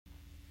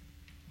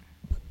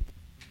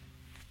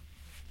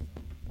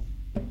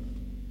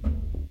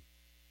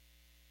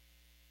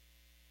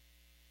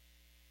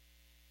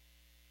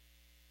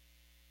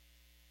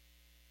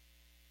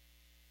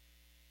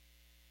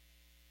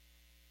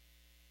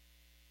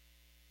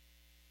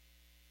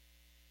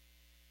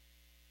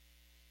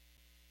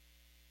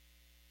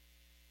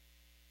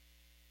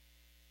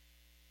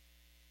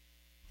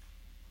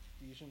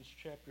Ephesians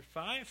chapter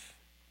 5.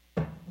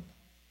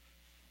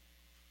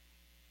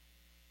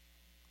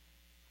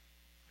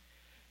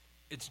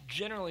 It's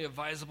generally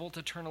advisable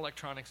to turn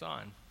electronics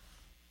on.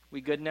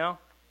 We good now?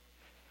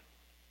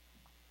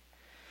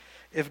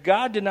 If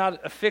God did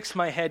not affix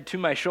my head to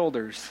my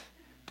shoulders,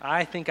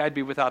 I think I'd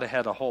be without a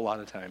head a whole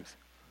lot of times.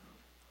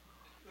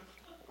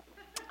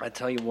 I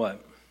tell you what.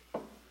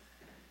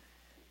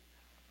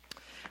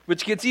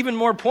 Which gets even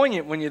more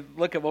poignant when you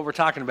look at what we're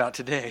talking about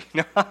today.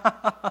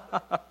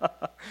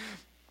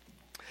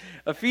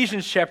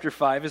 Ephesians chapter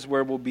 5 is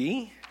where we'll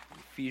be.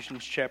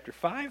 Ephesians chapter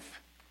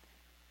 5.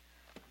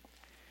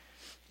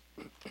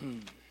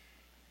 And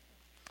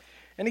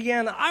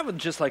again, I would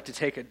just like to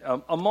take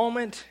a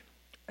moment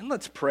and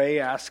let's pray,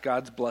 ask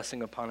God's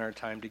blessing upon our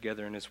time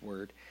together in His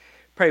Word.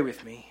 Pray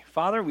with me.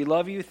 Father, we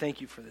love you.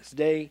 Thank you for this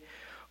day.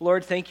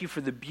 Lord, thank you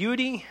for the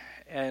beauty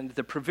and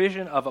the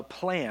provision of a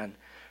plan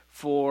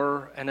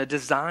for and a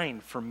design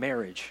for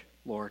marriage,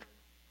 Lord.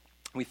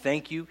 We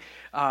thank you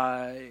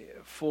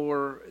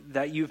for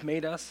that you've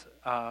made us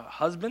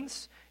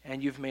husbands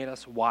and you've made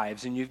us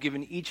wives, and you've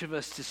given each of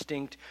us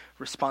distinct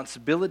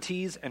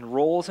responsibilities and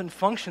roles and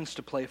functions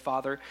to play,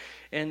 Father,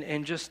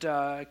 and just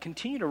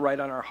continue to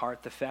write on our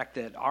heart the fact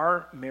that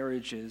our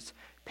marriages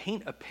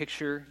paint a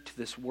picture to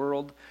this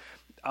world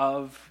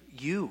of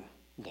you,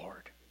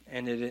 Lord.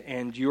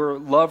 And your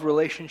love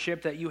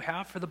relationship that you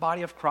have for the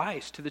body of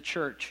Christ, to the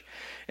church.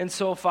 And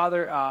so,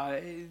 Father,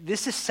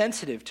 this is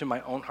sensitive to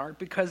my own heart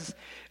because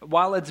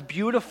while it's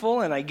beautiful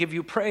and I give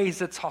you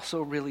praise, it's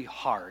also really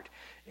hard.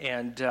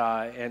 And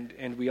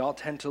we all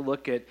tend to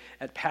look at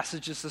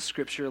passages of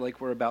Scripture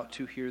like we're about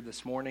to here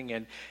this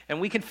morning,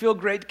 and we can feel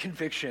great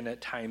conviction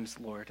at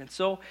times, Lord. And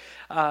so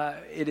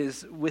it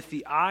is with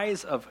the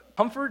eyes of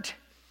comfort,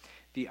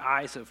 the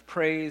eyes of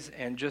praise,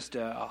 and just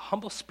a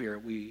humble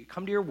spirit, we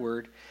come to your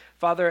word.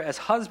 Father, as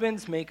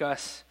husbands, make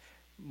us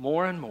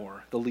more and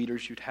more the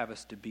leaders you'd have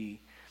us to be.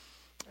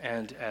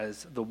 And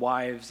as the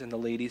wives and the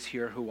ladies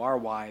here who are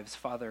wives,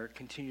 Father,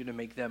 continue to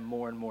make them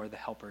more and more the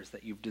helpers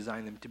that you've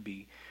designed them to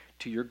be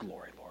to your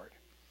glory, Lord.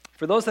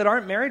 For those that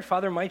aren't married,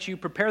 Father, might you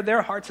prepare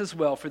their hearts as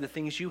well for the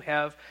things you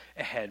have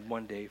ahead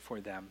one day for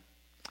them.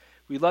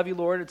 We love you,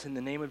 Lord. It's in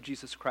the name of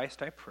Jesus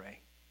Christ I pray.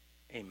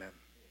 Amen.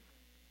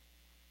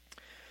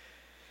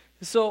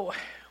 So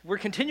we're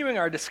continuing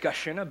our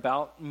discussion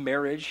about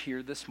marriage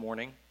here this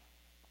morning,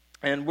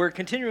 and we're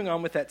continuing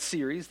on with that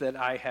series that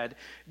I had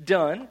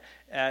done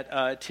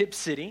at Tip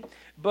City.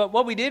 But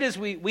what we did is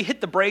we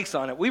hit the brakes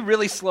on it. We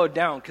really slowed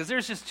down because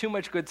there's just too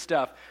much good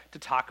stuff to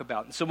talk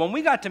about. And so when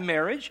we got to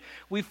marriage,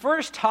 we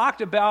first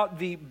talked about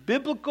the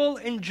biblical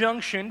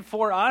injunction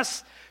for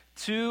us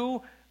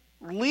to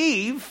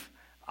leave.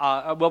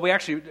 We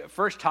actually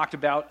first talked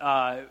about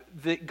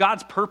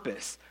God's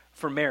purpose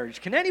for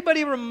marriage. Can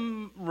anybody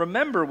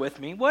remember with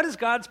me, what is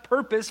God's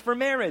purpose for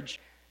marriage?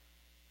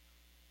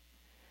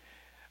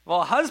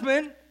 Well, a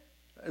husband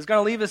is going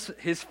to leave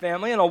his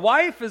family, and a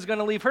wife is going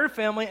to leave her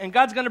family, and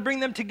God's going to bring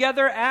them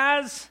together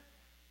as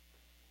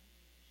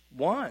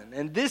one.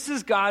 And this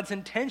is God's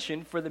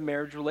intention for the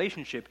marriage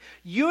relationship.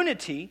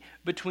 Unity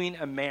between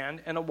a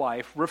man and a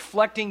wife,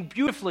 reflecting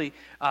beautifully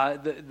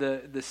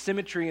the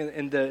symmetry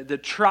and the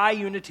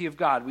triunity of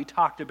God. We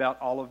talked about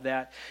all of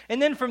that.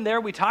 And then from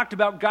there, we talked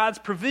about God's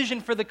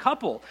provision for the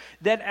couple,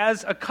 that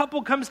as a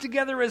couple comes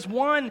together as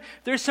one,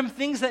 there's some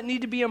things that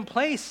need to be in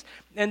place.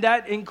 And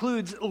that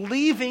includes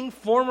leaving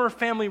former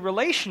family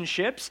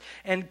relationships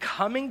and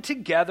coming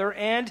together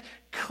and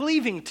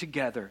cleaving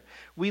together.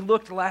 We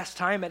looked last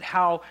time at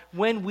how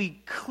when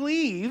we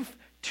cleave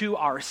to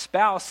our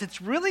spouse,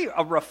 it's really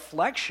a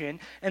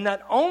reflection, and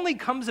that only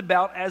comes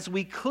about as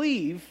we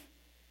cleave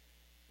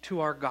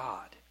to our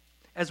God.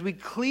 As we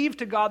cleave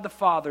to God the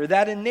Father,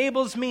 that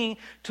enables me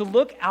to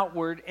look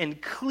outward and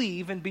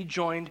cleave and be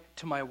joined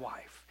to my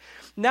wife.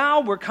 Now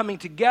we're coming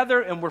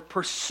together and we're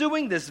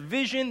pursuing this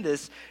vision,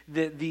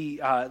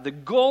 the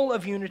goal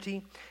of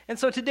unity. And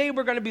so today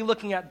we're going to be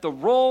looking at the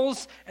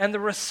roles and the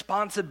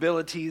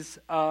responsibilities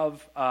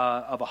of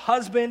a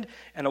husband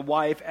and a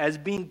wife as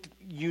being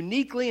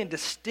uniquely and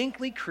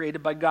distinctly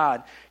created by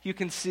God. You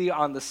can see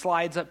on the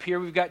slides up here,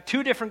 we've got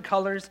two different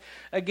colors.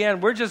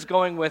 Again, we're just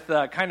going with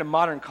kind of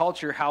modern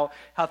culture, how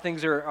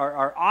things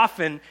are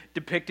often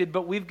depicted.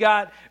 But we've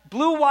got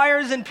blue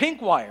wires and pink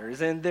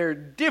wires, and they're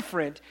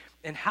different.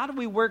 And how do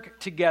we work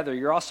together?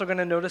 You're also going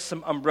to notice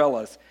some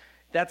umbrellas.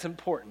 That's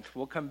important.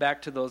 We'll come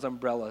back to those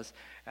umbrellas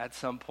at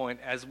some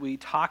point as we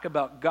talk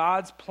about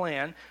God's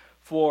plan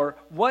for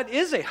what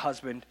is a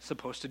husband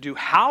supposed to do?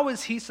 How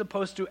is he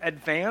supposed to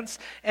advance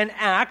and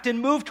act and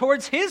move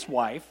towards his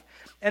wife?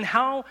 And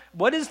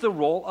what is the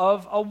role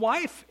of a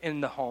wife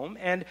in the home?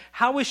 And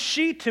how is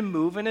she to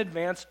move and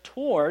advance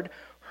toward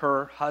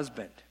her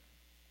husband?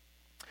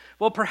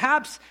 Well,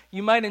 perhaps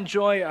you might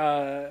enjoy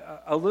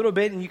a little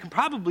bit, and you can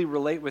probably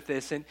relate with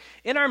this. And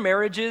in our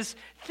marriages,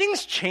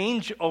 things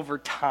change over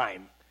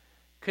time.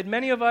 Could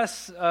many of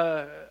us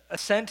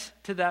assent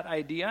to that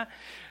idea?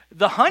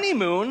 The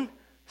honeymoon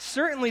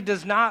certainly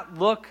does not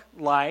look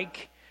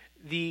like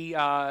the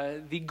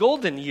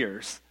golden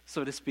years,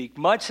 so to speak.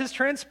 Much has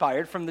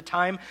transpired from the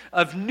time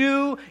of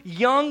new,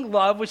 young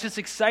love, which is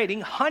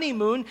exciting.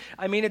 Honeymoon,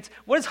 I mean,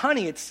 what is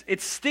honey?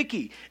 It's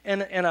sticky.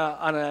 And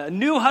a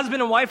new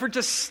husband and wife are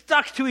just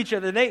stuck to each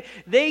other.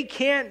 They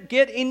can't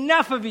get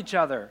enough of each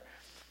other.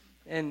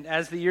 And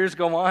as the years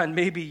go on,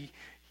 maybe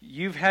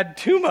you've had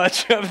too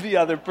much of the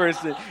other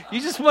person.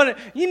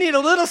 You need a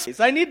little space.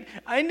 I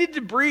need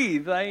to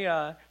breathe.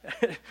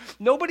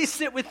 Nobody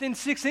sit within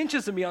 6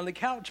 inches of me on the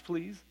couch,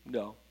 please.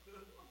 No.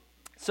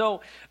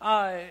 So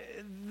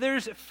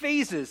there's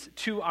phases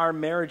to our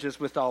marriages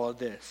with all of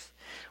this.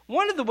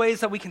 One of the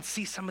ways that we can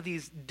see some of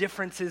these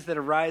differences that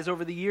arise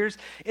over the years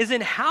is in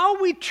how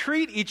we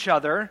treat each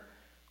other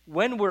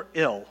when we're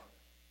ill.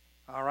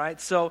 All right,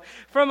 so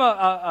from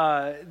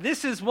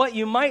this is what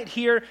you might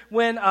hear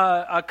when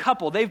a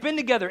couple, they've been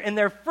together in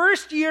their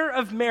first year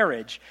of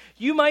marriage.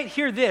 You might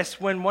hear this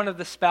when one of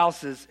the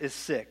spouses is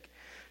sick.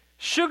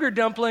 Sugar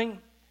dumpling,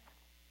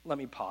 let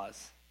me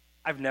pause.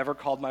 I've never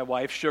called my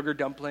wife sugar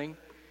dumpling.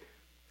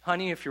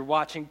 Honey, if you're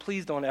watching,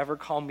 please don't ever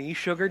call me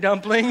sugar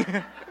dumpling.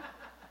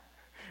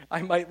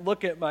 I might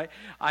look at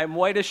I'm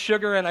white as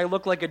sugar and I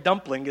look like a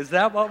dumpling. Is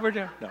that what we're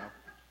doing? No.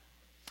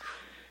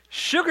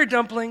 Sugar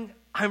dumpling,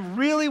 I'm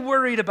really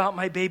worried about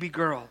my baby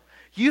girl.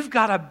 You've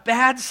got a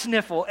bad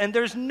sniffle, and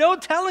there's no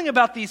telling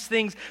about these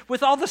things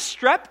with all the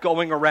strep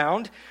going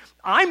around.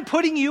 I'm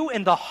putting you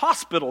in the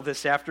hospital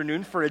this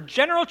afternoon for a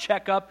general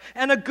checkup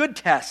and a good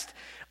test.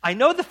 I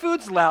know the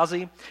food's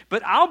lousy,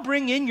 but I'll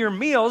bring in your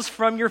meals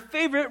from your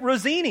favorite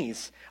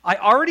Rosini's. I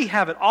already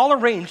have it all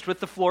arranged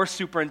with the floor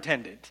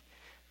superintendent.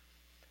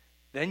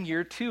 Then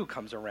year 2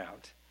 comes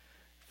around.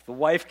 If the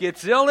wife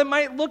gets ill, it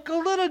might look a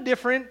little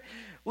different.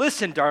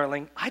 Listen,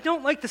 darling, I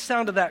don't like the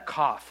sound of that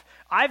cough.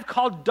 I've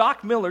called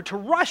Doc Miller to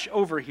rush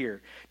over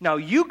here. Now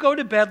you go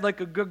to bed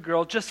like a good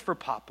girl just for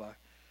Papa.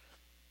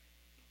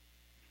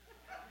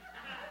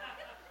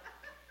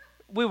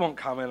 We won't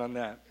comment on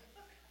that.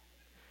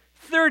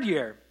 3rd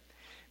year,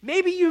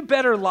 maybe you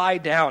better lie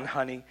down,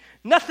 honey.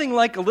 Nothing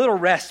like a little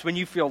rest when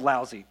you feel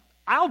lousy.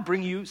 I'll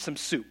bring you some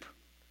soup.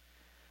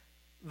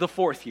 The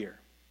 4th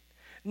year,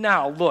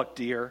 now look,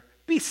 dear,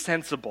 be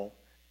sensible.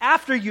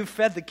 After you've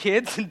fed the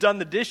kids and done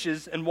the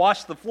dishes and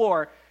washed the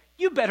floor,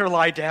 you better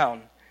lie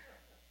down.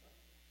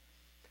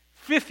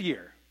 5th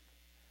year,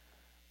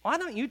 why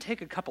don't you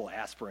take a couple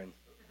aspirin?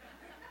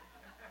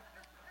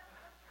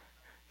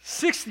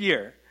 6th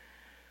year,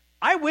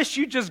 I wish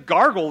you'd just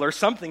gargle or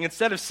something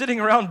instead of sitting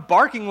around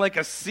barking like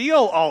a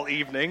seal all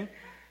evening.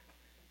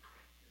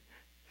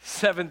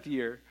 7th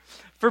year,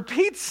 for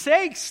Pete's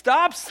sake,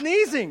 stop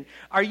sneezing.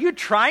 Are you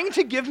trying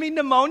to give me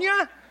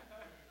pneumonia?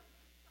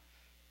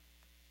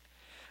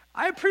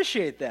 I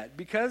appreciate that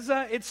because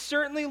it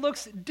certainly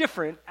looks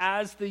different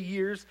as the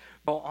years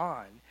go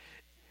on.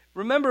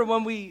 Remember,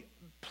 when we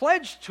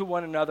pledged to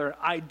one another,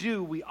 I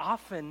do, we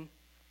often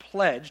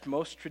pledged,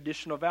 most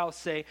traditional vows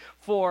say,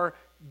 for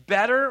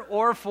better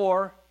or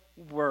for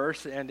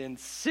worse, and in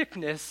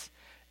sickness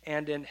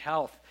and in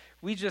health.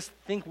 We just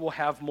think we'll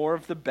have more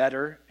of the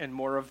better and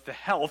more of the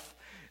health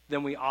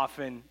than we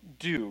often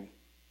do.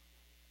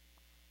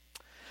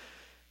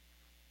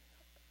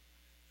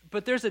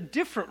 But there's a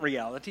different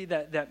reality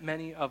that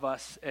many of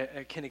us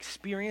can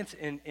experience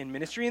in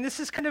ministry, and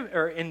this is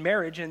or in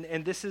marriage,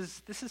 and this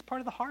is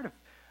part of the heart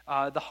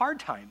of the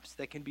hard times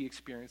that can be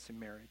experienced in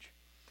marriage.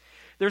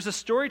 There's a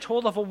story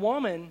told of a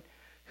woman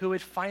who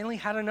had finally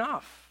had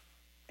enough,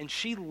 and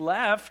she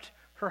left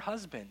her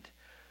husband,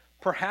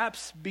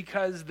 perhaps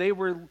because they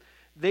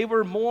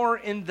were more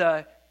in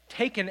the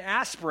take an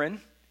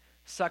aspirin,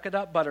 suck it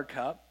up,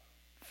 buttercup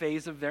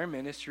phase of their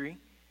ministry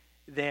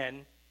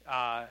than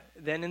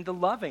in the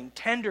loving,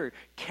 tender,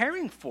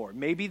 caring for.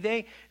 Maybe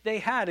they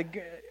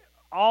had,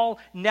 all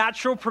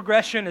natural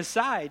progression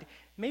aside,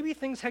 maybe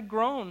things had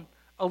grown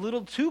a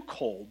little too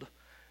cold,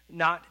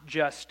 not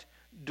just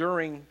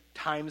during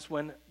times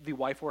when the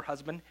wife or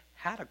husband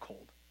had a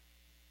cold.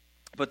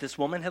 But this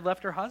woman had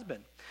left her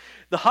husband.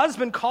 The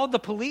husband called the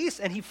police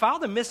and he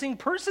filed a missing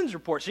persons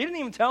report. She didn't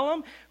even tell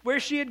him where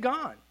she had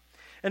gone.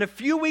 And a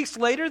few weeks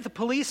later, the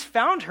police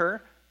found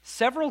her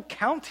several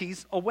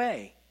counties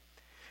away.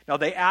 Now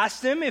they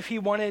asked him if he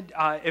wanted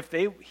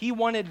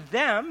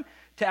them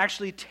to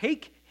actually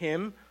take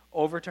him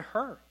over to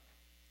her.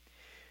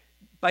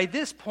 By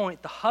this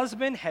point, the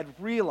husband had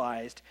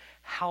realized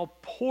how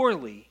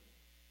poorly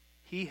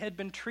he had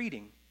been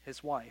treating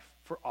his wife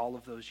for all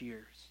of those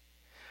years.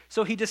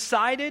 So he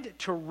decided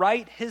to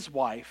write his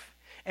wife,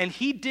 and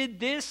he did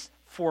this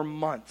for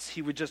months.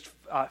 He would just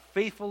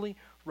faithfully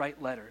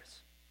write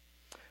letters.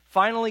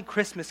 Finally,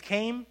 Christmas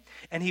came,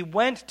 and he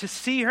went to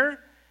see her.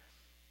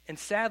 And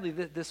sadly,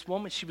 this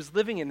woman, she was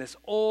living in this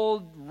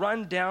old,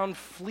 run-down,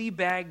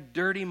 flea-bag,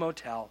 dirty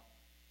motel.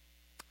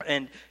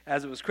 And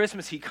as it was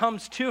Christmas, he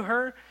comes to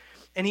her,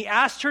 and he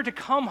asked her to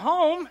come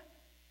home,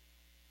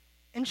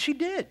 and she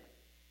did.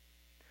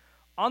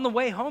 On the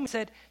way home, he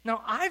said,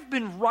 "Now, I've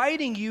been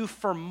writing you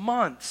for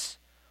months.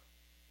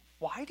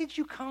 Why did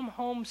you come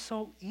home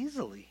so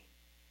easily?"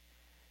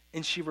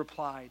 And she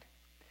replied,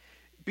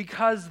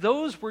 "Because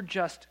those were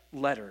just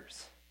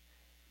letters.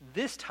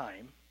 this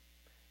time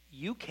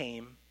you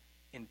came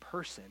in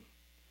person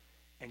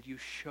and you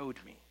showed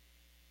me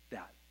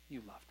that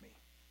you loved me.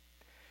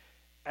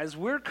 As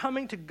we're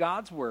coming to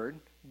God's word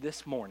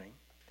this morning,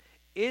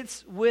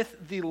 it's with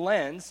the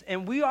lens,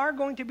 and we are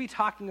going to be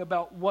talking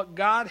about what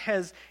God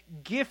has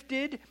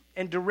gifted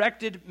and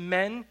directed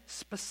men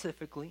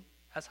specifically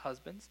as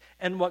husbands,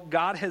 and what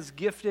God has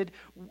gifted,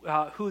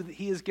 who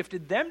he has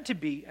gifted them to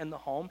be in the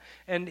home,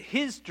 and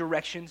his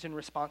directions and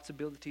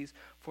responsibilities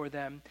for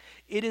them.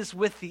 It is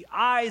with the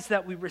eyes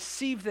that we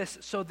receive this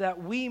so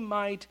that we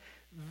might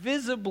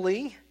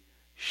visibly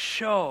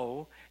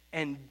show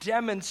and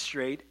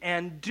demonstrate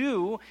and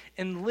do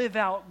and live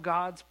out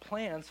God's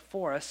plans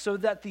for us so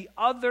that the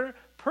other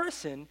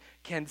person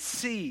can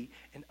see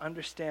and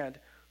understand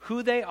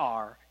who they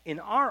are in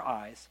our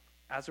eyes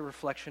as a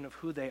reflection of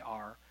who they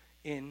are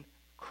in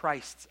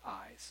Christ's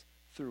eyes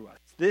through us.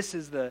 This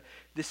is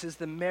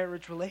the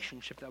marriage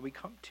relationship that we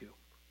come to.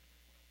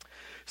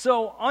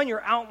 So on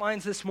your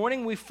outlines this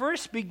morning, we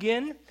first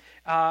begin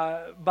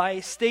by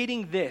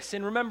stating this.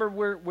 And remember,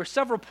 we're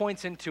several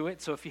points into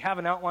it, so if you have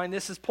an outline,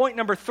 this is point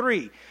number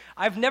 3.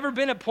 I've never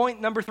been at point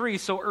number 3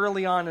 so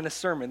early on in a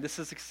sermon. This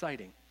is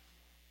exciting.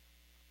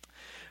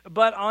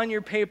 But on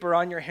your paper,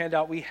 on your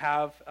handout, we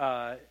have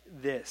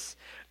this.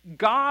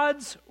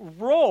 God's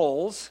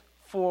roles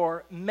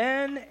for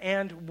men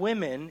and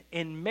women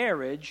in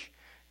marriage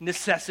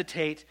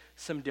necessitate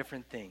some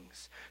different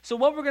things. So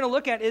what we're going to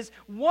look at is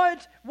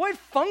what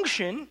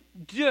function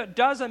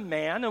does a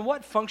man and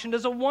what function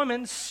does a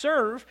woman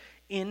serve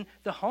in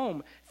the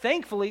home?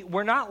 Thankfully,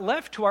 we're not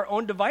left to our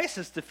own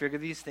devices to figure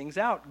these things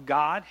out.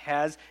 God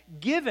has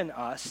given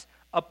us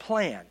a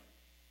plan.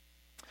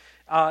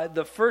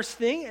 The first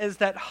thing is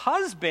that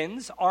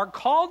husbands are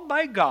called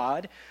by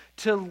God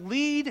to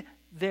lead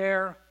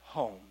their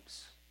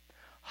homes.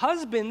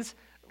 Husbands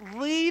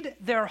lead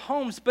their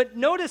homes, but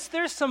notice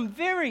there's some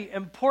very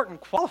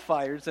important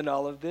qualifiers in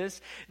all of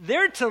this.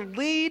 They're to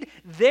lead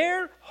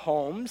their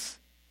homes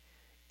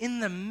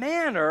in the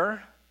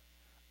manner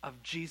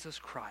of Jesus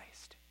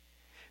Christ.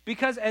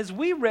 Because as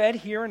we read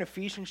here in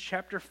Ephesians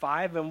chapter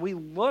 5, and we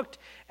looked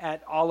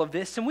at all of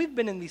this, and we've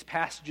been in these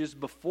passages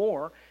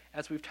before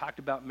as we've talked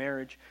about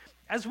marriage,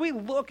 as we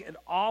look at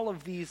all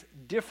of these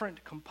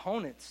different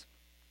components,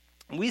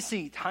 we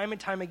see time and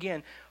time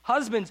again,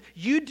 husbands,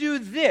 you do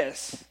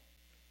this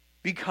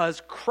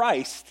because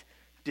Christ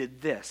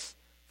did this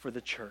for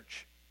the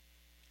church.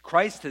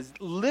 Christ has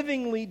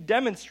livingly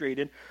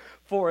demonstrated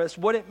for us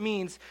what it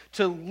means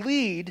to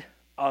lead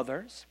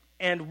others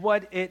and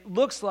what it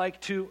looks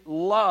like to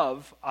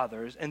love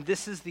others. And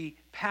this is the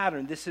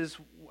pattern. This is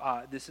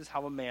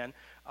how a man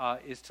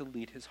is to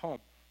lead his home.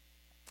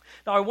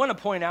 Now, I want to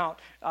point out,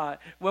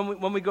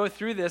 when we go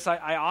through this,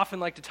 I often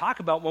like to talk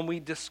about when we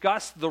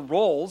discuss the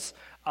roles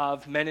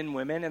of men and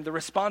women and the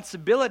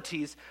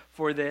responsibilities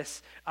for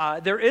this.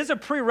 There is a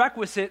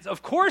prerequisite.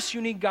 Of course,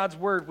 you need God's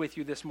word with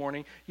you this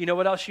morning. You know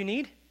what else you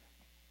need?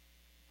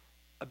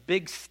 A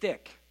big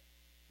stick,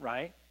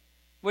 right?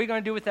 What are you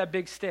going to do with that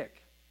big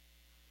stick?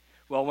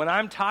 Well, when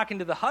I'm talking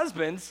to the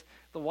husbands,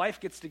 the wife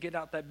gets to get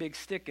out that big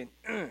stick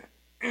and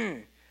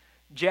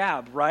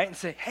jab, right? And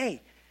say,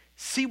 hey,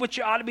 see what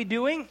you ought to be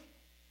doing?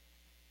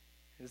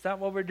 Is that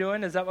what we're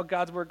doing? Is that what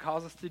God's word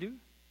calls us to do?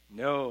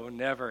 No,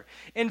 never.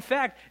 In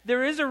fact,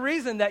 there is a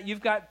reason that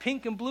you've got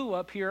pink and blue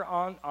up here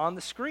on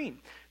the screen.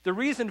 The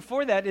reason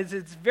for that is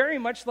it's very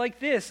much like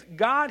this.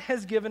 God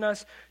has given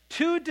us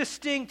 2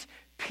 distinct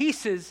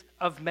pieces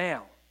of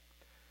mail.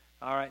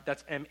 All right,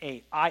 that's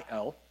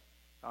M-A-I-L.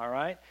 All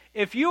right.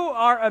 If you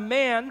are a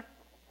man,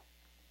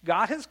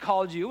 God has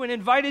called you and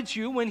invited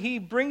you when he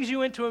brings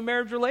you into a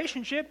marriage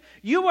relationship.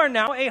 You are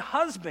now a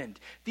husband.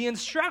 The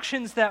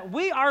instructions that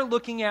we are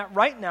looking at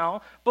right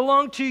now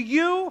belong to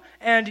you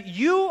and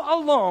you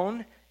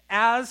alone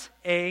as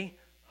a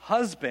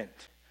husband.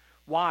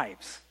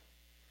 Wives,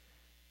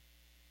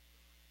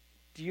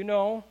 do you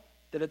know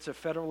that it's a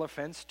federal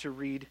offense to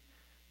read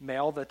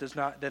mail that is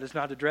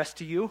not addressed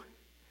to you?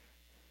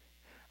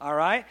 All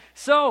right?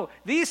 So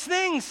these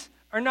things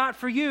are not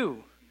for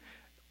you.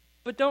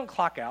 But don't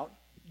clock out.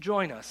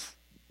 Join us.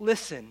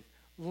 Listen.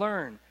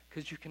 Learn,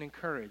 because you can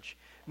encourage.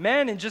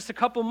 Men, in just a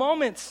couple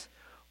moments,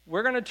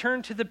 we're going to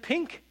turn to the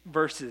pink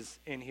verses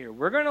in here.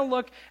 We're going to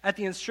look at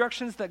the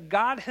instructions that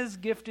God has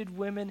gifted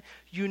women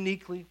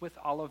uniquely with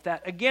all of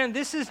that. Again,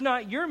 this is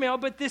not your mail,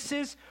 but this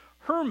is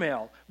her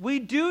mail. We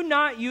do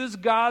not use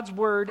God's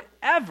word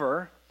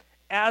ever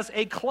as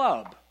a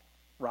club,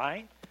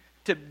 right?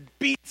 To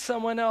beat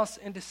someone else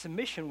into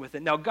submission with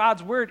it. Now,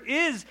 God's word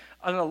is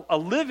a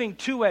living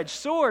two-edged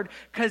sword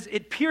because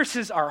it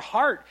pierces our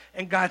heart,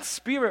 and God's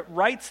Spirit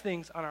writes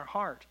things on our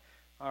heart.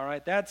 All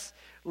right,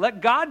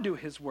 let God do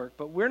his work,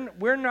 but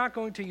we're not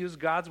going to use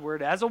God's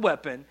word as a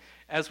weapon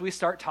as we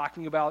start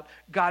talking about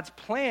God's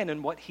plan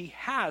and what he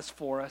has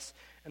for us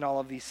and all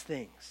of these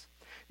things.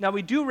 Now,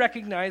 we do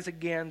recognize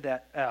again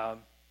that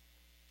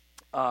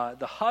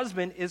the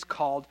husband is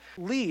called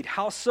lead.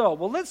 How so?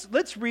 Well,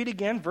 let's read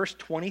again verse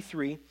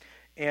 23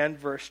 and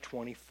verse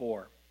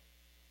 24.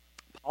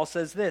 Paul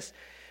says this,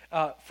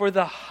 For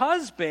the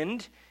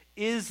husband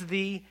is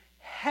the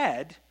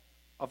head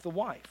of the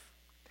wife,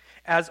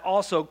 as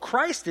also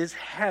Christ is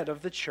head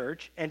of the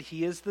church, and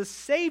he is the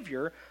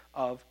Savior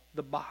of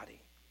the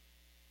body.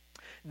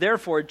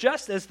 Therefore,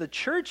 just as the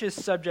church is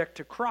subject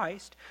to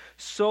Christ,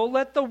 so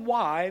let the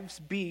wives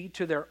be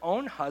to their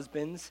own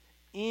husbands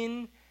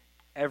in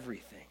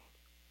everything.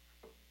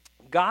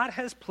 God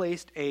has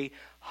placed a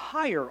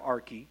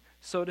hierarchy,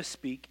 so to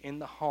speak, in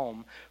the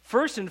home.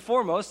 First and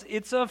foremost,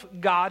 it's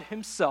of God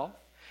himself,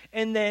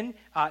 and then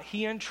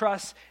he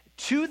entrusts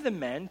to the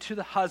men, to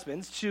the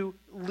husbands, to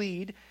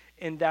lead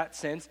in that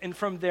sense. And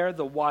from there,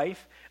 the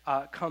wife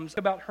comes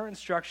about her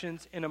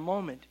instructions in a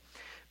moment.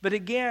 But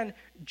again,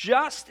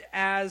 just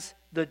as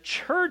the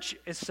church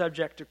is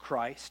subject to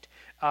Christ,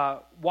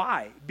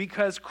 why?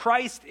 Because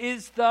Christ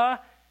is the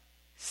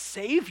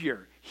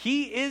Savior.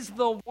 He is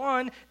the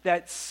one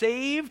that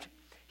saved.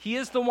 He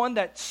is the one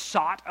that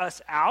sought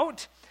us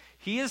out.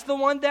 He is the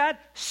one that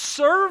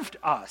served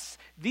us.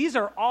 These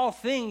are all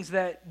things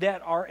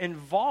that are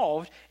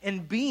involved in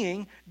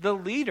being the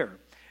leader.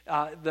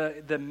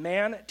 The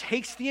man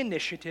takes the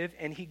initiative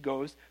and he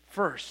goes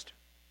first.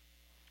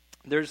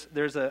 There's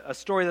a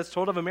story that's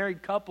told of a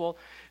married couple.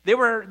 They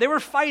were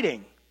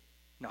fighting.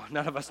 No,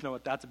 none of us know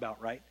what that's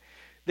about, right?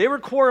 They were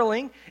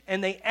quarreling,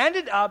 and they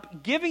ended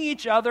up giving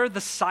each other the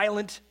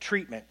silent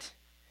treatment.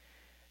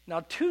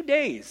 Now, 2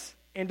 days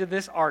into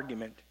this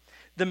argument,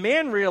 the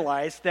man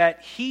realized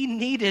that he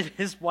needed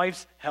his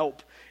wife's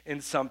help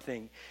in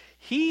something.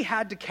 He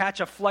had to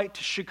catch a flight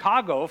to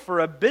Chicago for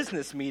a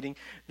business meeting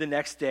the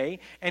next day,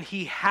 and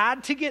he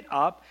had to get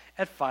up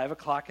at 5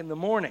 o'clock in the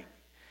morning.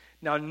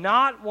 Now,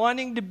 not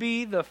wanting to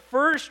be the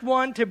first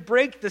one to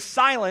break the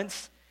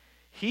silence,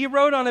 he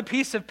wrote on a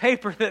piece of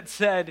paper that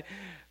said,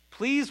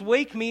 "Please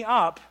wake me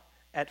up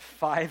at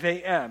 5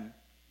 a.m.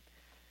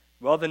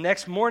 Well, the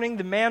next morning,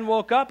 the man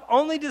woke up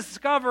only to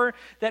discover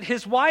that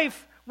his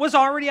wife was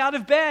already out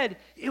of bed.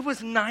 It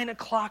was 9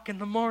 o'clock in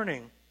the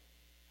morning.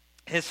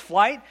 His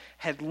flight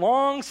had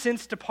long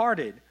since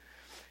departed.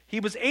 He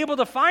was able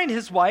to find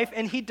his wife,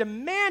 and he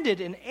demanded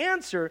an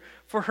answer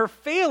for her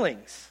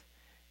failings.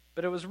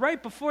 But it was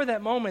right before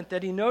that moment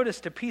that he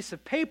noticed a piece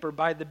of paper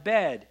by the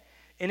bed,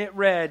 and it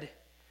read,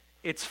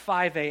 "It's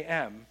 5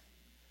 a.m.,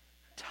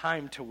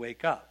 time to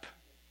wake up."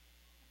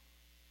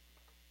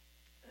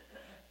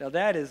 Now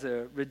that is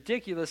a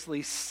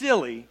ridiculously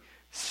silly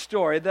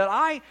story that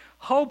I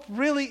hope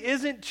really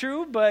isn't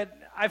true, but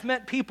I've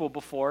met people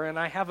before, and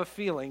I have a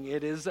feeling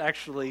it is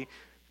actually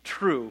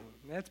true.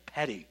 That's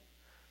petty.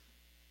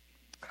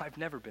 I've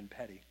never been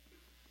petty,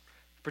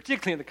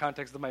 particularly in the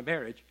context of my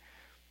marriage.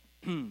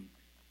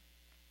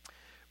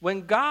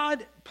 When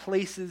God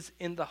places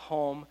in the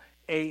home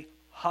a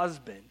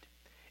husband,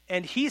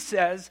 and he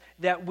says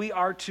that we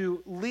are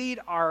to lead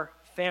our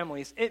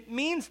families, it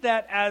means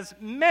that as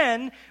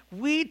men,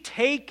 we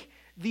take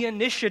the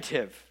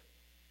initiative.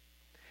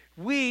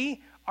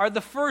 We are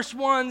the first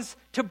ones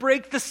to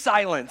break the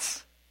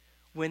silence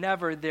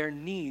whenever there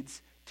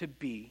needs to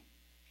be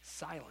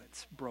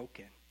silence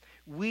broken.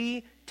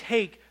 We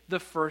take the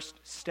first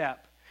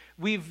step.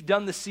 We've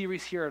done the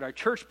series here at our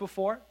church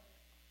before.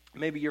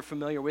 Maybe you're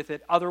familiar with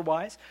it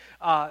otherwise.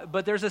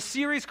 But there's a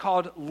series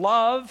called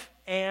Love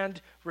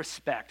and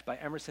Respect by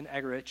Emerson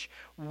Eggerichs.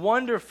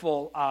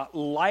 Wonderful,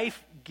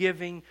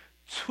 life-giving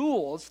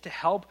tools to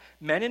help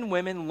men and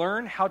women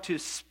learn how to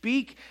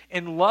speak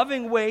in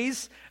loving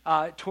ways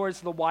towards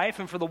the wife,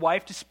 and for the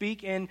wife to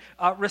speak in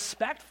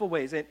respectful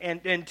ways,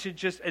 and to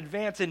just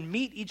advance and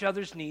meet each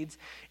other's needs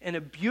in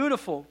a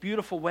beautiful,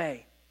 beautiful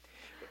way.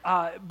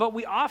 But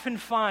we often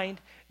find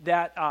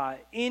that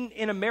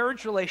in a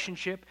marriage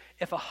relationship,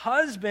 if a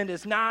husband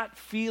is not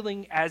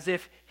feeling as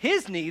if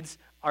his needs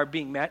are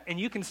being met, and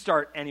you can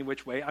start any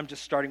which way, I'm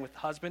just starting with the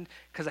husband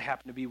because I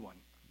happen to be one.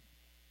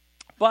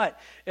 But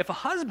if a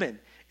husband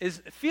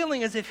is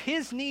feeling as if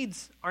his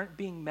needs aren't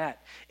being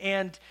met,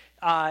 and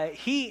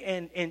he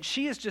and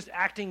she is just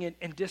acting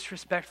in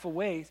disrespectful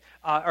ways,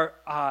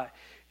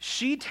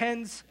 he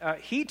tends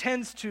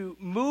to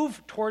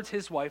move towards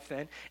his wife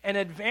then and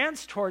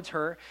advance towards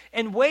her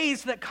in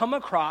ways that come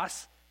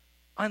across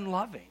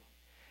unloving.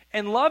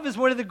 And love is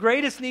one of the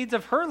greatest needs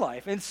of her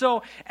life. And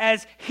so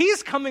as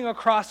he's coming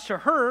across to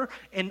her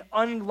in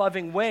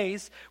unloving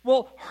ways,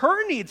 well,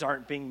 her needs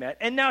aren't being met,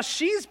 and now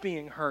she's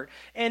being hurt.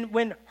 And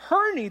when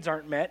her needs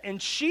aren't met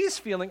and she's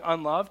feeling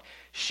unloved,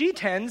 she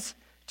tends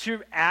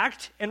to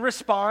act and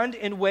respond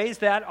in ways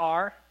that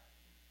are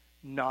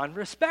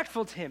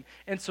non-respectful to him.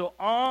 And so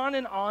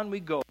on we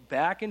go,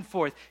 back and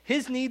forth.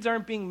 His needs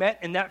aren't being met,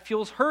 and that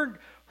fuels her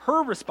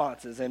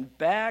responses, and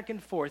back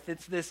and forth.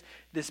 It's this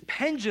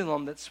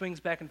pendulum that swings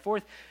back and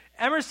forth.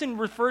 Emerson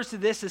refers to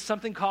this as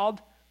something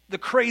called the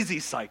crazy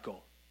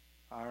cycle.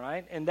 All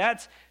right? And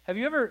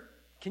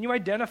can you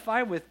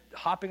identify with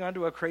hopping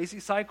onto a crazy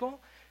cycle?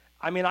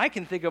 I mean, I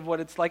can think of what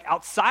it's like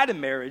outside of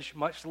marriage,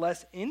 much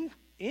less in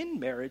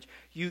marriage.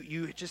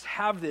 You just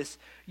have this,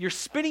 you're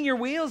spinning your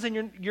wheels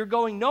and you're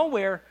going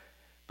nowhere,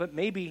 but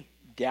maybe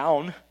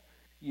down.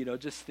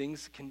 Just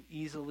things can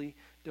easily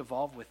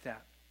devolve with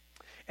that.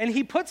 And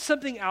he puts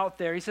something out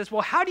there. He says,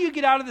 well, how do you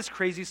get out of this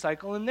crazy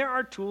cycle? And there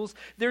are tools.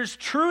 There's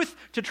truth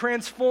to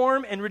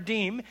transform and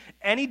redeem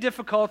any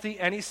difficulty,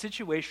 any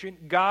situation.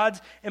 God's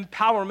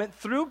empowerment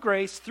through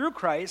grace, through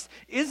Christ,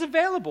 is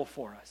available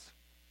for us.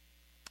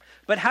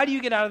 But how do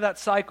you get out of that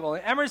cycle?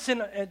 And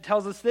Emerson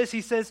tells us this. He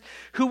says,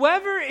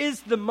 whoever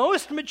is the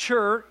most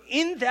mature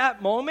in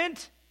that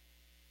moment,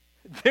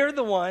 they're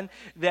the one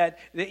that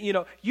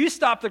you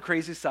stop the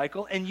crazy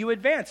cycle and you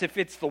advance. If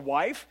it's the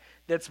wife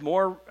that's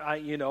more,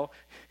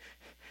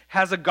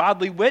 has a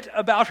godly wit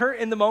about her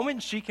in the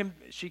moment, she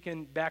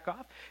can back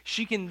off.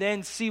 She can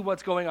then see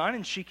what's going on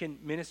and she can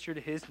minister to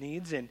his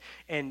needs and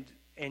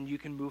you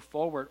can move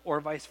forward,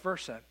 or vice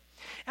versa.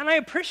 And I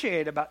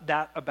appreciate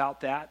that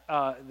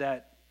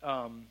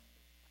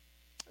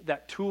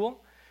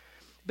tool.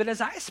 But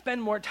as I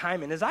spend more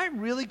time and as I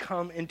really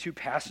come into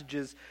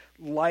passages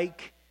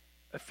like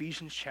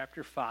Ephesians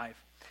chapter 5,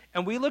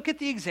 and we look at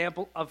the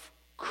example of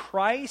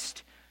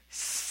Christ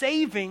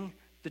saving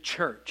the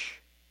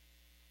church.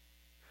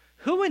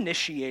 Who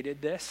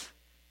initiated this?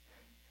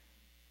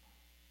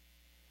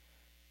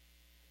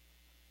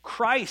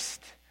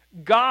 Christ,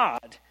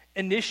 God,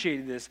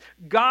 initiated this.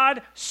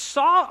 God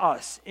saw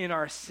us in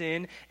our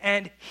sin,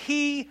 and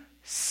he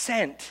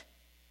sent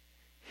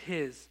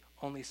his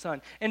only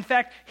son. In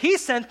fact, he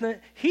sent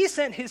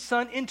his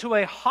son into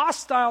a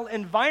hostile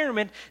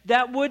environment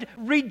that would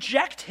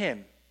reject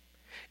him,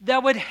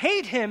 that would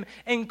hate him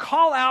and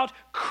call out,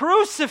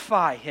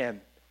 crucify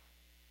him,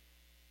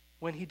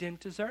 when he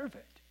didn't deserve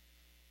it.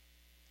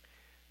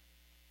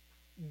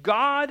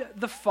 God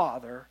the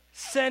Father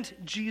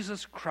sent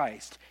Jesus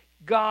Christ.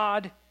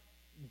 God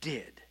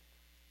did.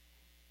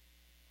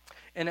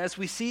 And as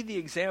we see the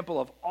example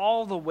of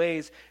all the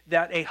ways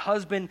that a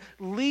husband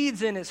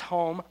leads in his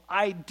home,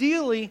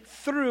 ideally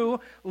through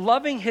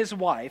loving his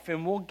wife,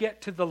 and we'll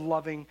get to the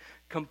loving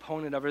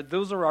component of it.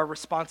 Those are our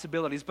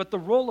responsibilities. But the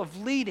role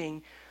of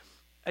leading,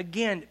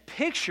 again,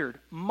 pictured,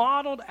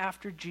 modeled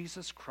after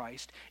Jesus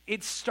Christ,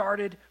 it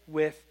started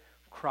with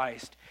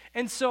Christ.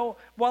 And so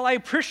while I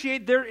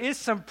appreciate there is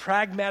some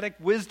pragmatic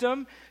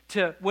wisdom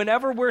to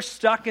whenever we're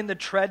stuck in the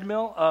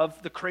treadmill of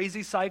the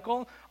crazy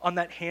cycle on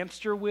that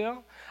hamster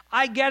wheel,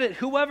 I get it.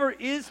 Whoever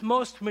is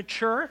most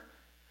mature,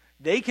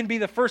 they can be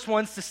the first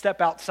ones to step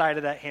outside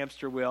of that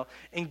hamster wheel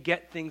and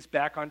get things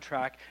back on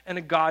track in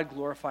a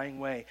God-glorifying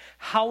way.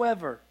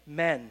 However,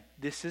 men,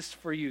 this is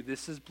for you.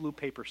 This is blue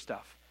paper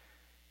stuff.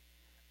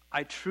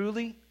 I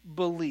truly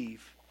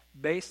believe,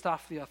 based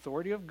off the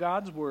authority of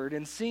God's word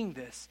and seeing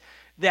this,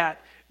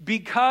 that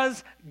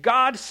because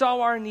God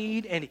saw our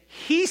need and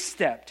he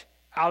stepped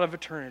out of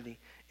eternity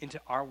into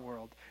our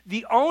world,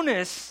 the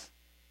onus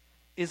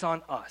is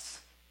on us.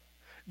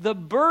 The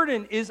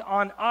burden is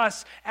on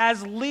us.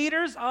 As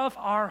leaders of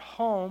our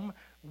home,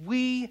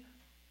 we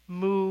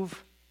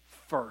move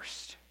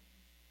first.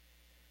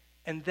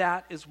 And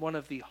that is one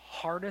of the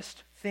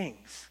hardest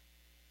things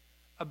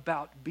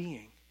about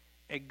being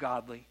a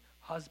godly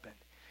husband.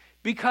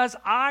 Because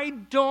I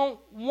don't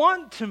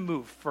want to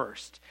move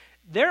first.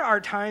 There are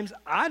times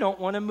I don't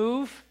want to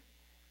move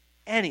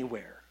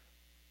anywhere.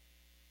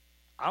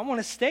 I want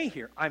to stay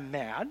here. I'm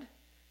mad.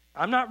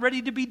 I'm not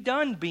ready to be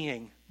done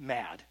being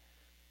mad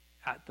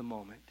at the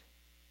moment.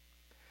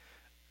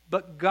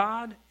 But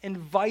God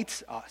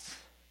invites us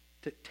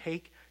to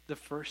take the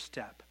first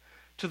step.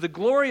 To the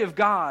glory of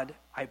God,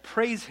 I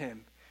praise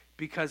him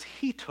because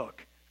he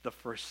took the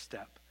first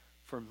step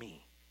for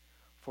me,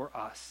 for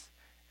us,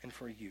 and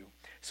for you.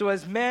 So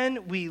as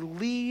men, we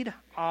lead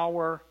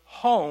our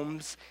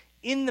homes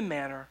in the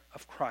manner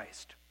of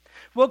Christ.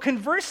 Well,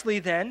 conversely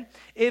then,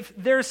 if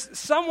there's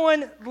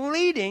someone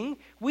leading,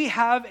 we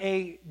have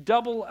a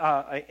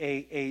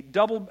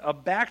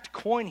backed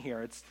coin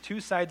here. It's two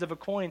sides of a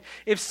coin.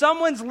 If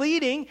someone's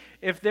leading,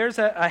 if there's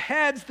a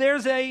heads,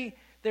 there's a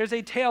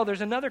tail.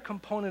 There's another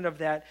component of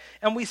that.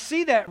 And we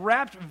see that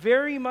wrapped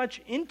very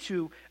much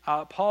into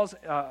Paul's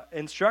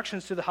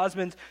instructions to the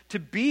husbands to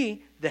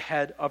be the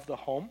head of the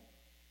home.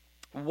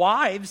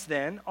 Wives,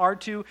 then, are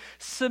to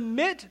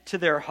submit to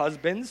their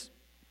husbands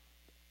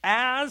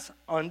as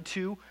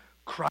unto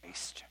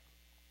Christ.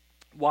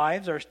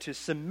 Wives are to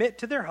submit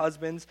to their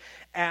husbands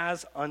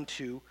as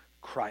unto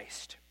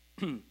Christ.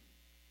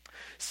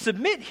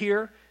 Submit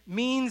here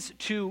means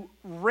to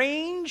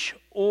range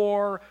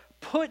or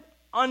put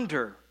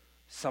under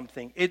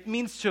something. It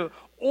means to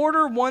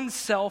order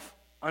oneself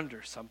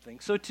under something.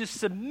 So to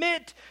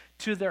submit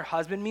to their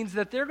husband means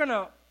that they're going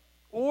to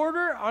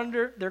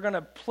they're going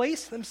to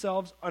place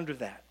themselves under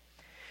that.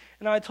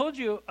 And I told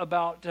you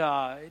about,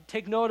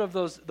 take note of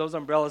those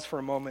umbrellas for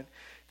a moment,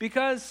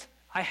 because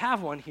I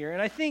have one here,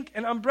 and I think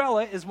an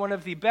umbrella is one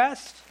of the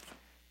best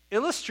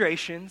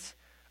illustrations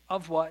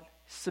of what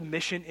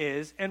submission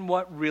is and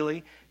what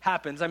really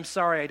happens. I'm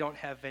sorry I don't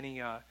have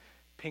any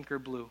pink or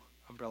blue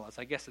umbrellas.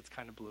 I guess it's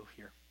kind of blue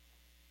here.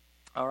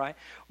 All right.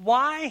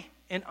 Why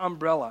an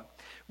umbrella?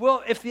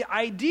 Well, if the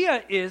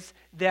idea is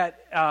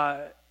that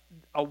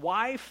a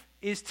wife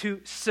is to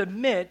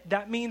submit,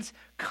 that means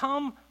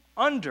come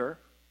under,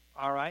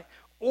 all right,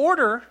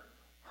 order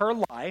her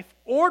life,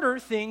 order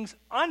things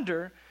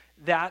under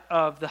that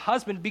of the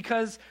husband,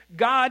 because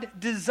God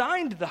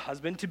designed the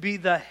husband to be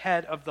the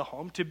head of the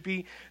home, to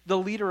be the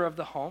leader of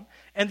the home.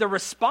 And the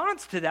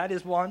response to that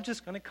is, well, I'm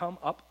just going to come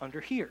up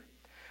under here.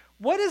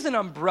 What is an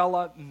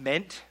umbrella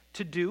meant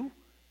to do?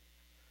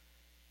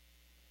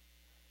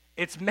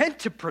 It's meant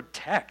to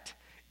protect,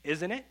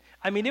 isn't it?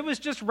 I mean, it was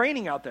just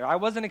raining out there. I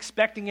wasn't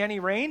expecting any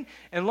rain,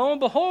 and lo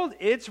and behold,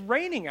 it's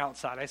raining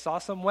outside. I saw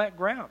some wet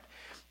ground.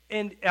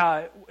 And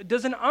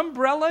does an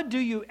umbrella do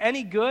you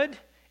any good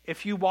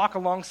if you walk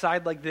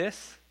alongside like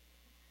this?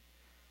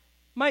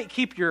 Might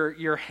keep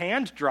your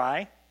hand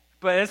dry,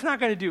 but it's not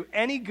going to do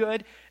any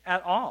good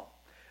at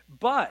all.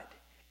 But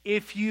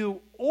if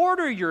you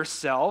order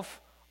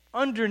yourself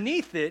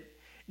underneath it,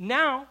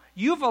 now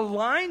you've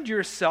aligned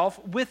yourself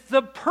with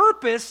the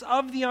purpose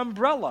of the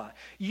umbrella.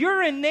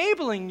 You're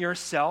enabling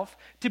yourself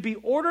to be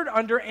ordered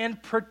under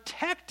and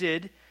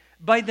protected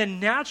by the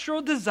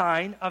natural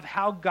design of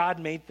how God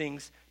made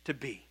things to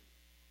be.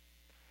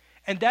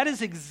 And that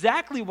is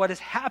exactly what is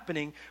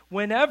happening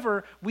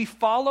whenever we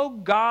follow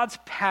God's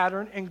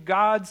pattern and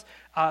God's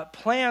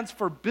plans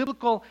for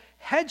biblical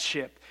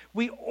headship.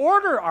 We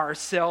order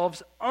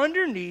ourselves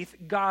underneath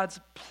God's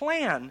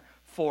plan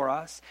for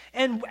us.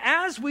 And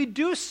as we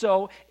do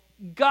so,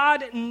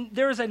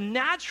 there's a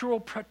natural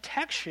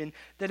protection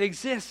that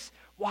exists.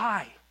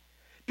 Why?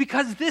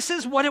 Because this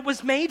is what it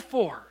was made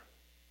for.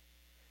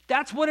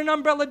 That's what an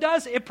umbrella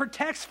does. It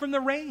protects from the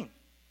rain.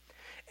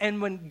 And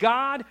when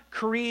God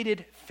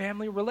created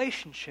family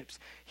relationships,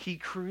 he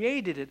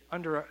created it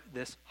under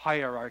this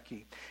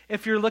hierarchy.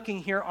 If you're looking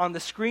here on the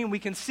screen, we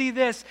can see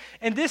this.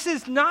 And this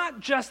is not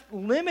just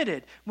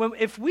limited.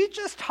 If we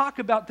just talk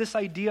about this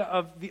idea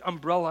of the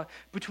umbrella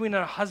between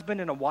a husband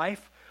and a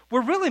wife,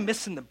 we're really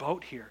missing the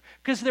boat here.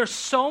 Because there's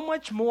so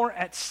much more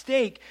at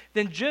stake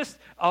than just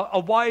a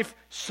wife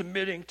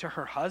submitting to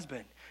her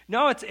husband.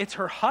 No, it's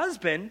her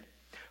husband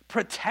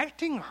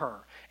protecting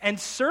her and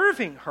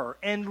serving her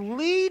and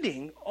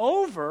leading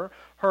over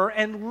her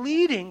and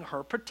leading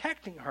her,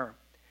 protecting her.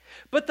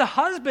 But the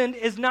husband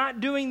is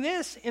not doing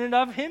this in and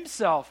of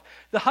himself.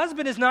 The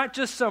husband is not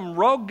just some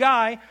rogue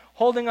guy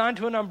holding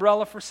onto an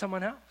umbrella for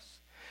someone else.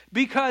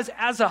 Because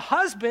as a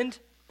husband,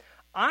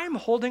 I'm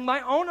holding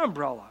my own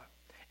umbrella.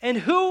 And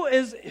who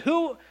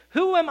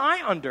am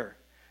I under?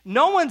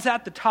 No one's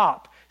at the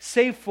top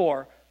save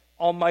for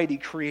Almighty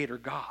Creator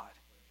God.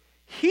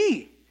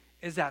 He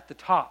is at the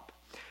top.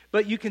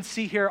 But you can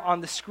see here on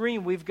the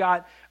screen, we've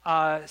got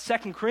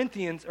 1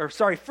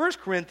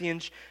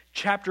 Corinthians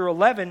chapter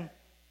 11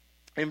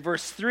 and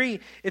verse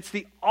 3. It's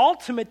the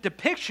ultimate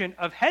depiction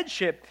of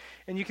headship.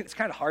 And it's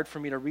kind of hard for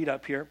me to read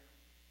up here.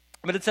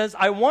 But it says,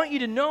 I want you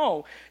to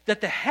know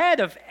that the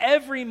head of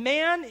every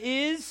man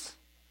is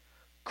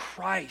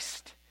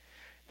Christ.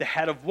 The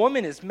head of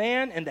woman is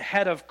man, and the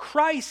head of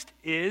Christ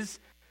is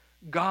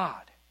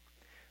God.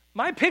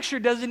 My picture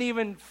doesn't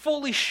even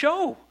fully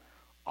show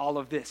all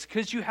of this,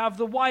 because you have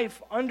the wife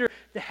under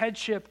the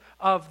headship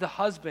of the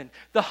husband.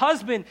 The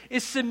husband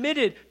is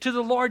submitted to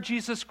the Lord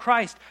Jesus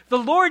Christ. The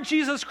Lord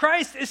Jesus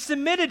Christ is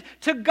submitted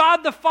to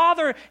God the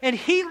Father, and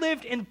he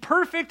lived in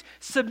perfect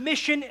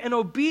submission and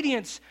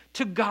obedience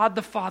to God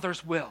the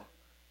Father's will.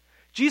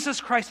 Jesus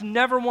Christ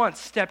never once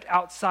stepped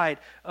outside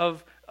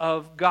of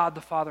God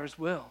the Father's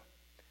will.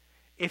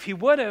 If he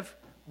would have,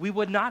 we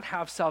would not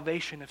have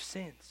salvation of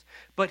sins.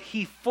 But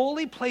he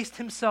fully placed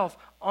himself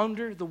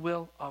under the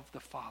will of the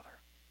Father.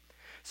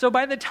 So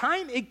by the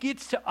time it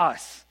gets to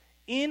us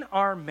in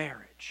our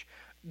marriage,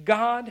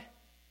 God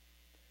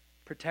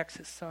protects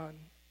his son.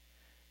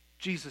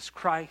 Jesus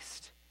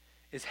Christ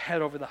is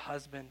head over the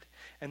husband,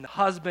 and the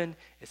husband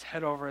is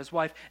head over his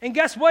wife. And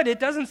guess what? It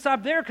doesn't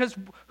stop there, because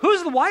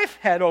who's the wife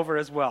head over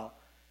as well?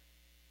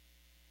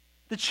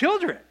 The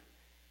children.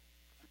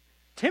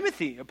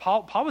 Timothy.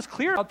 Paul was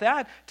clear about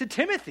that to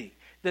Timothy,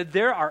 that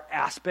there are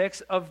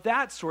aspects of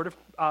that sort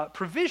of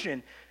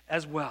provision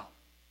as well.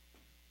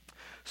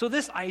 So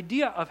this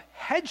idea of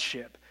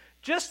headship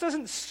just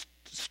doesn't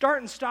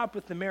start and stop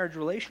with the marriage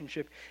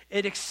relationship.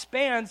 It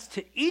expands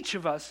to each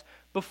of us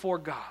before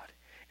God.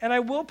 And I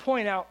will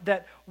point out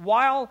that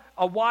while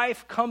a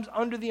wife comes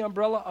under the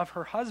umbrella of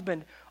her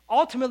husband,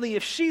 ultimately,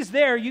 if she's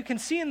there, you can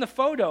see in the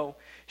photo,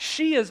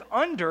 she is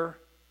under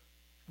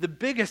the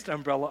biggest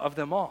umbrella of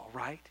them all,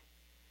 right?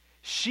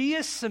 She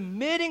is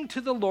submitting to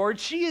the Lord.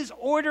 She is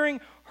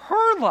ordering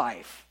her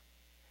life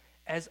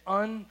as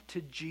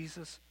unto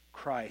Jesus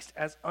Christ,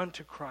 as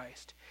unto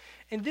Christ.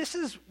 And this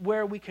is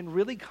where we can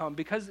really come,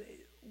 because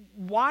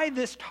why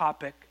this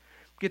topic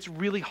gets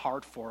really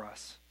hard for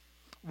us.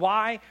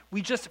 Why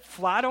we just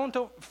flat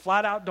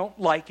out don't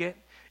like it,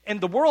 and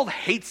the world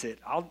hates it.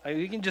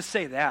 You can just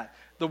say that.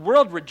 The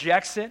world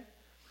rejects it,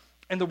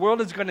 and the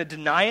world is going to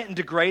deny it and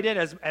degrade it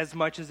as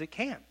much as it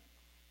can.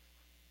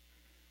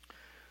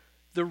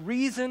 The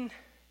reason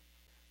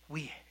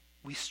we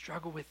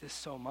struggle with this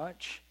so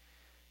much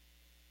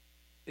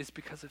is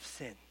because of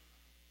sin.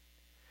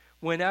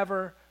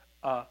 Whenever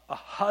a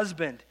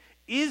husband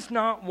is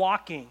not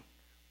walking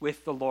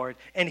with the Lord.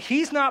 And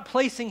he's not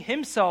placing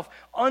himself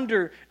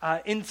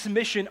in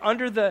submission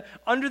under the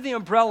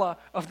umbrella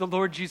of the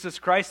Lord Jesus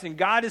Christ. And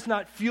God is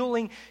not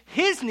fueling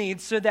his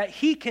needs so that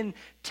he can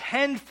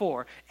tend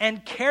for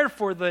and care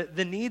for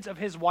the needs of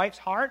his wife's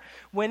heart.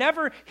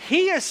 Whenever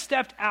he has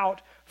stepped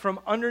out from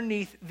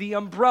underneath the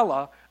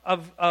umbrella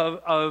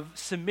of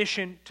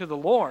submission to the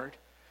Lord,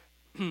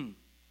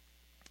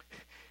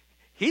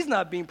 he's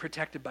not being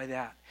protected by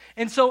that.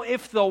 And so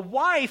if the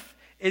wife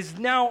is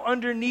now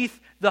underneath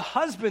the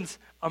husband's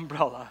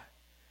umbrella,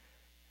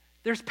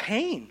 there's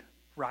pain,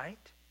 right?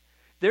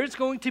 There's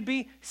going to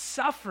be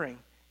suffering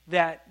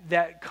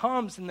that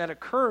comes and that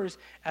occurs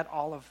at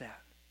all of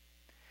that.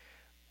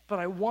 But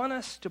I want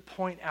us to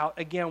point out,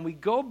 again, we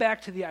go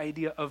back to the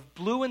idea of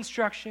blue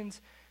instructions,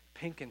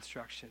 pink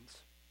instructions.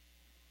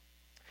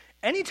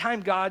 Anytime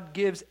God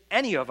gives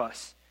any of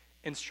us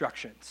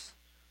instructions,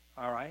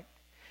 all right,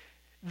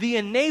 the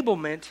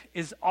enablement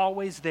is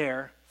always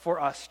there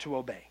for us to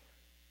obey.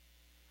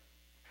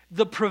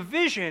 The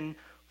provision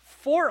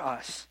for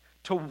us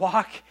to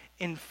walk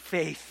in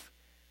faith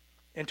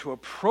and to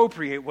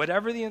appropriate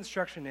whatever the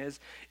instruction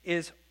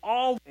is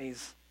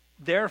always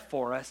there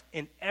for us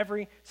in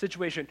every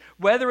situation.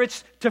 Whether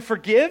it's to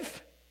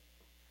forgive,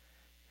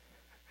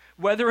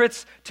 whether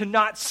it's to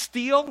not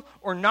steal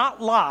or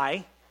not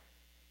lie,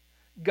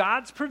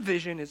 God's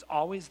provision is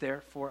always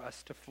there for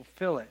us to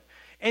fulfill it.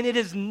 And it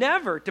is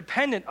never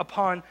dependent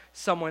upon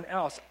someone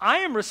else. I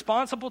am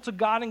responsible to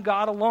God and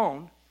God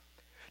alone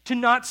to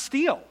not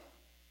steal,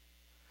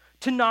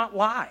 to not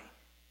lie.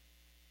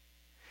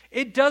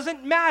 It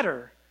doesn't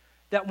matter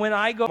that when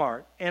I go to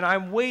Walmart and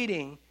I'm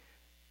waiting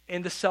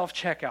in the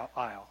self-checkout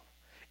aisle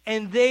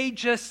and they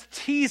just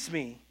tease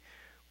me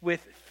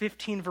with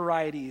 15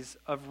 varieties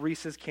of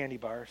Reese's candy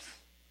bars.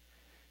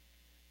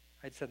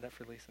 I said that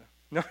for Lisa.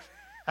 No.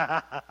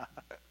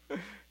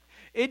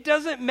 It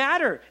doesn't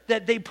matter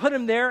that they put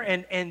them there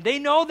and they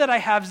know that I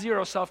have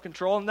zero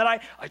self-control and that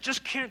I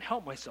just can't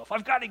help myself.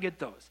 I've got to get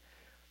those.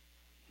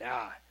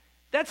 Nah,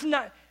 that's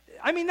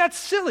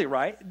silly,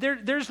 right?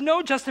 There's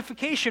no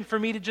justification for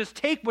me to just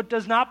take what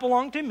does not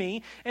belong to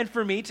me and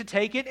for me to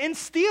take it and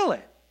steal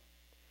it.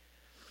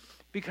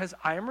 Because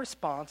I am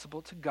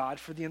responsible to God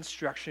for the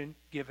instruction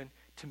given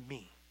to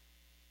me.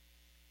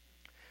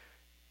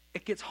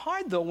 It gets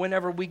hard, though,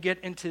 whenever we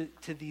get into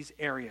these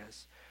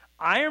areas.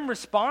 I am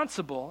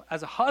responsible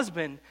as a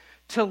husband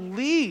to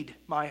lead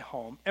my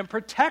home and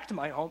protect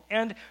my home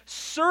and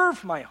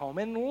serve my home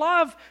and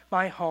love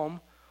my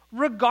home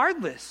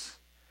regardless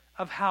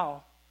of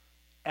how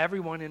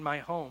everyone in my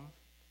home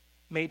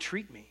may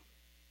treat me.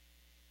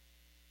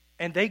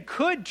 And they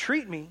could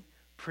treat me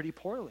pretty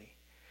poorly.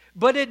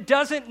 But it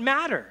doesn't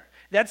matter.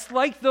 That's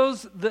like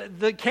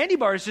the candy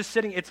bars just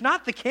sitting. It's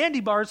not the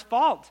candy bar's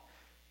fault.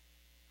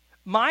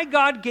 My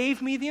God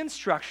gave me the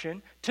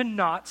instruction to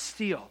not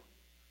steal.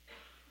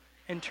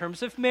 In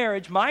terms of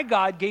marriage, my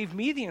God gave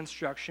me the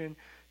instruction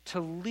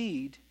to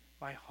lead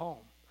my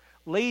home.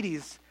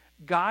 Ladies,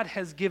 God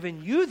has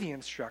given you the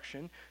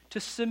instruction to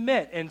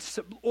submit and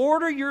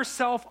order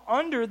yourself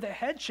under the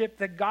headship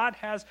that God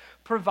has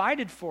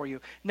provided for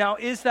you. Now,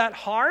 is that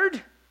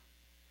hard?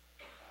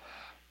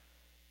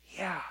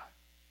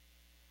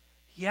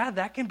 Yeah,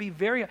 that can be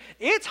very.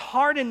 It's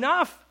hard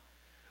enough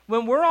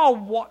when we're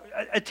all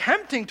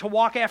attempting to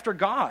walk after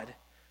God.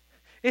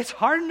 It's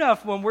hard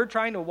enough when we're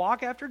trying to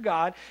walk after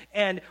God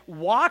and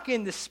walk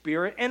in the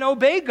Spirit and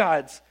obey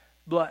God's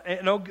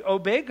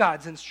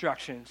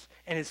instructions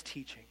and His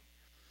teaching.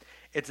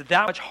 It's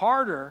that much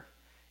harder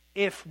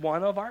if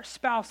one of our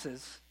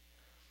spouses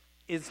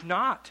is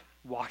not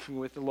walking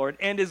with the Lord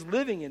and is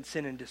living in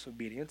sin and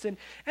disobedience. And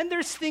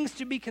there's things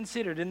to be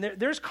considered, and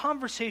there's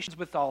conversations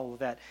with all of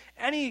that.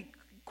 Any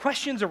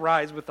questions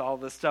arise with all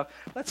this stuff,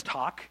 let's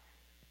talk.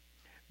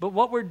 But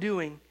what we're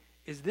doing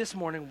is this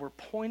morning we're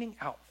pointing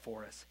out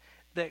for us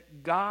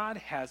that God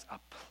has a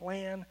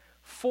plan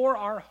for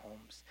our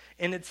homes.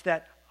 And it's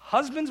that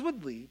husbands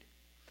would lead,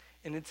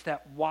 and it's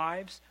that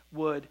wives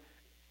would,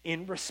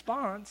 in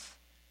response,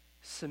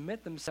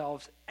 submit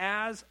themselves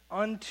as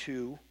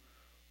unto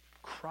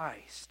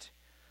Christ.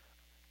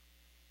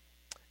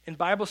 In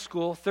Bible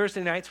school,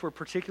 Thursday nights were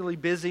particularly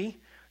busy.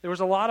 There was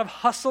a lot of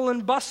hustle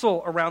and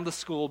bustle around the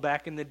school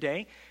back in the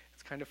day.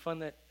 It's kind of fun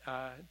that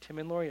Tim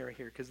and Lori are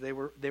here because they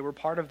were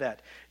part of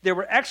that. There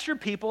were extra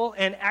people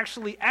and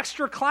actually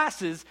extra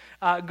classes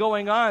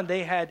going on.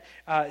 They had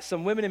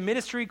some women in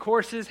ministry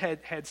courses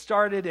had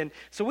started, and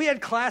so we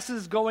had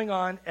classes going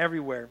on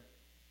everywhere.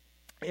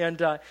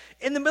 And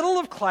in the middle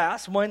of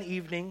class one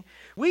evening,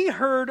 we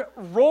heard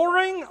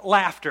roaring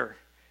laughter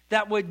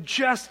that would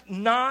just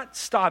not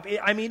stop.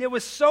 It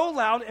was so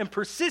loud and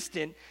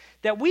persistent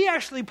that we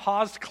actually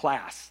paused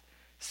class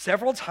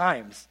several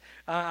times.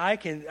 I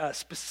can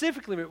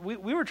specifically,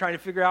 we were trying to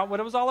figure out what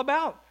it was all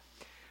about.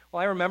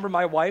 Well, I remember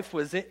my wife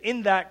was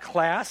in that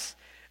class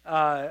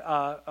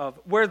of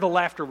where the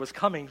laughter was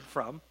coming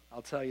from,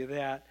 I'll tell you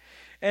that.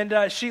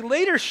 And she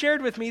later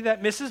shared with me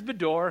that Mrs.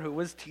 Bedore, who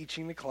was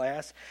teaching the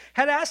class,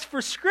 had asked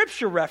for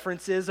scripture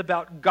references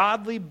about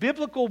godly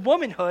biblical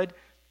womanhood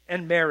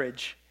and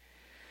marriage.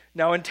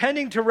 Now,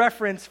 intending to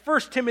reference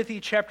 1 Timothy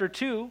chapter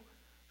 2,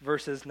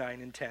 verses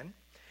 9 and 10,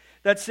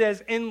 that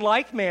says, in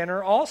like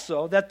manner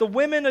also, that the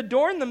women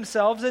adorn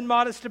themselves in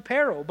modest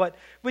apparel, but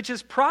which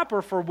is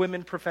proper for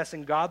women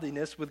professing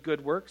godliness with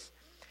good works.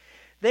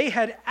 They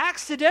had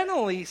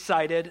accidentally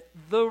cited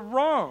the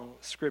wrong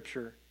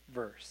scripture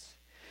verse.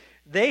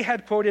 They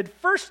had quoted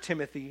 1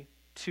 Timothy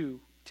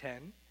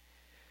 2:10,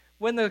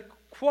 when the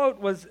quote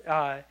was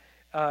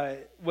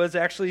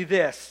actually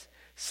this.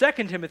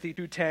 2 Timothy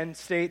 2:10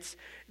 states,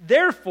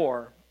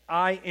 therefore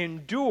I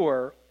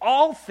endure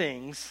all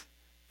things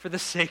for the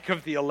sake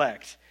of the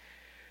elect.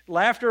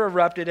 Laughter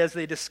erupted as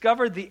they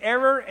discovered the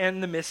error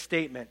and the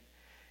misstatement.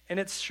 And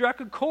it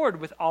struck a chord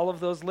with all of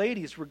those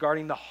ladies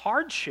regarding the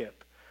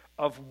hardship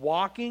of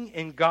walking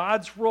in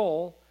God's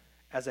role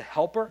as a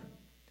helper,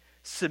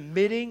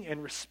 submitting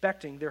and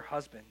respecting their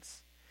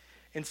husbands.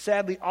 And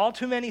sadly, all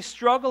too many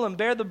struggle and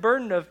bear the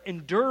burden of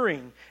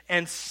enduring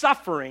and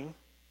suffering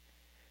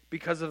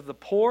because of the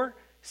poor,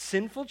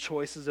 sinful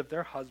choices of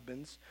their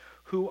husbands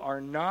who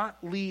are not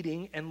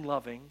leading and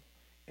loving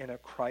in a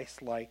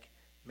Christ-like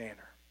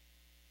manner.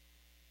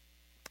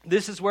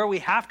 This is where we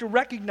have to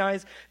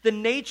recognize the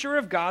nature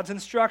of God's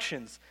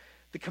instructions.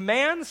 The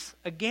commands,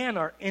 again,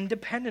 are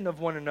independent of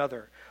one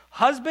another.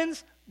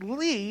 Husbands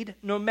lead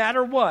no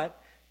matter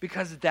what,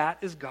 because that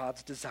is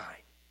God's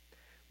design.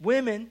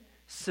 Women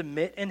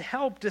submit and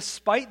help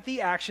despite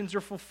the actions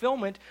or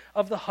fulfillment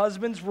of the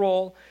husband's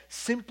role,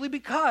 simply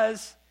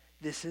because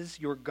this is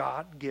your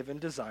God-given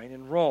design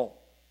and role.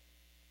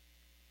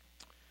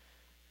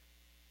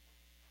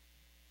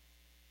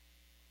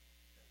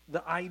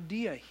 The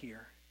idea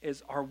here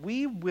is, are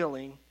we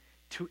willing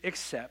to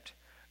accept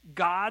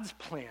God's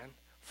plan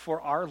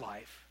for our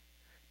life,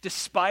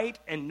 despite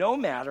and no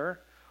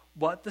matter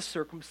what the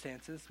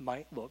circumstances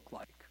might look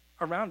like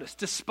around us,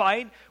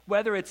 despite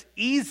whether it's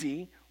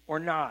easy or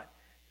not?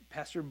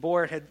 Pastor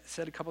Board had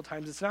said a couple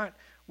times, it's not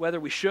whether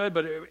we should,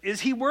 but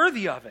is he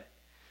worthy of it?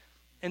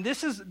 And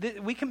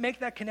we can make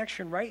that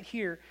connection right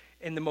here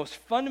in the most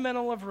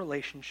fundamental of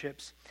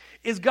relationships.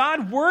 Is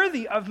God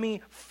worthy of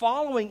me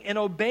following and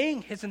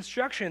obeying his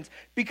instructions?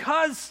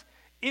 Because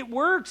it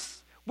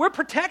works. We're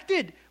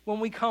protected when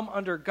we come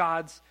under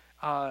God,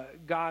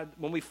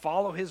 when we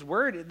follow his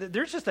word.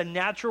 There's just a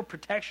natural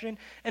protection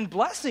and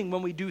blessing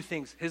when we do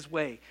things his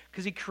way,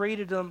 because he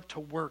created them to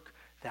work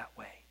that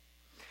way.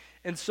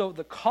 And so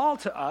the call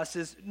to us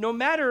is, no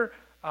matter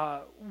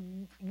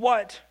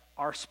what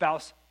our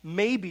spouse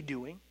may be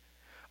doing,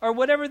 or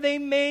whatever they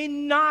may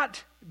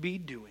not be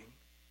doing,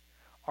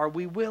 are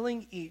we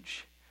willing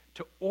each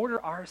to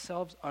order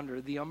ourselves under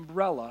the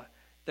umbrella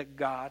that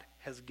God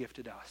has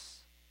gifted us,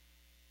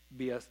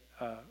 be it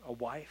a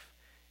wife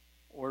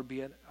or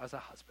be it as a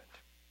husband?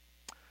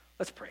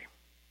 Let's pray.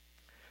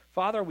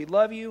 Father, we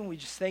love you, and we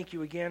just thank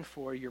you again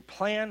for your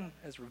plan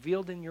as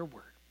revealed in your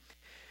word.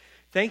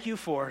 Thank you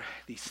for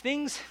these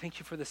things. Thank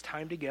you for this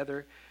time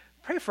together.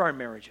 Pray for our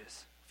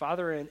marriages.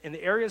 Father, in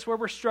the areas where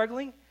we're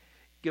struggling,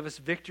 give us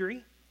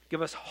victory,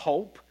 give us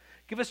hope,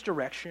 give us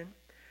direction.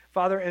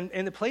 Father,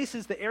 in the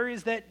places, the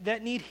areas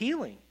that need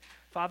healing,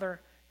 Father,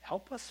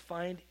 help us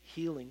find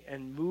healing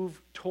and move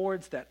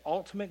towards that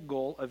ultimate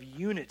goal of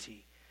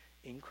unity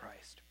in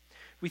Christ.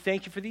 We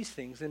thank you for these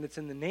things, and it's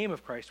in the name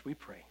of Christ we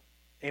pray.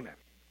 Amen.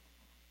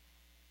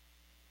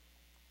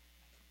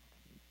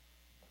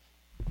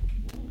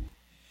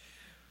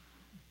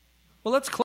 Well, let's close.